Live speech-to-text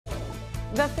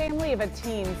The family of a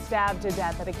teen stabbed to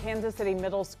death at a Kansas City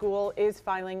middle school is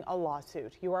filing a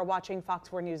lawsuit. You are watching Fox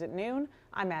 4 News at noon.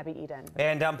 I'm Abby Eden.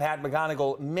 And I'm Pat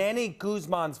McGonigal. Manny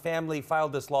Guzman's family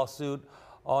filed this lawsuit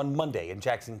on Monday in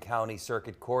Jackson County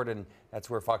Circuit Court, and that's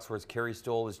where Fox 4's Carrie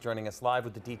Stoll is joining us live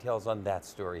with the details on that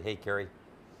story. Hey, Carrie.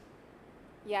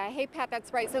 Yeah, hey Pat,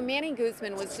 that's right. So Manny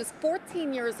Guzman was just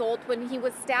 14 years old when he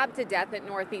was stabbed to death at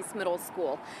Northeast Middle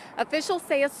School. Officials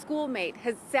say a schoolmate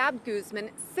has stabbed Guzman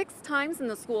 6 times in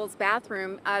the school's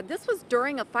bathroom. This was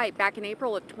during a fight back in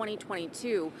April of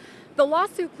 2022. The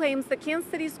lawsuit claims the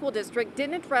Kansas City School District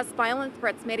didn't address violent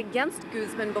threats made against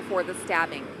Guzman before the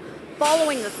stabbing.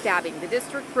 Following the stabbing, the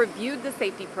district reviewed the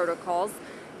safety protocols.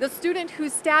 The student who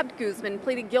stabbed Guzman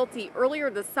pleaded guilty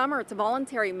earlier this summer to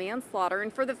voluntary manslaughter,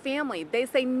 and for the family, they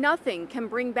say nothing can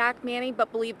bring back Manny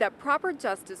but believe that proper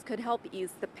justice could help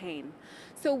ease the pain.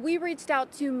 So we reached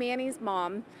out to Manny's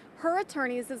mom, her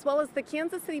attorneys, as well as the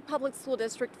Kansas City Public School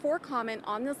District for comment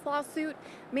on this lawsuit.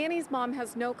 Manny's mom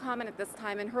has no comment at this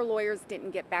time, and her lawyers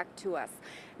didn't get back to us.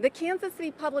 The Kansas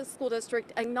City Public School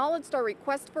District acknowledged our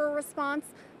request for a response,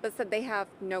 but said they have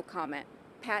no comment.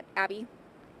 Pat, Abby.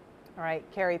 All right,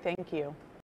 Carrie, thank you.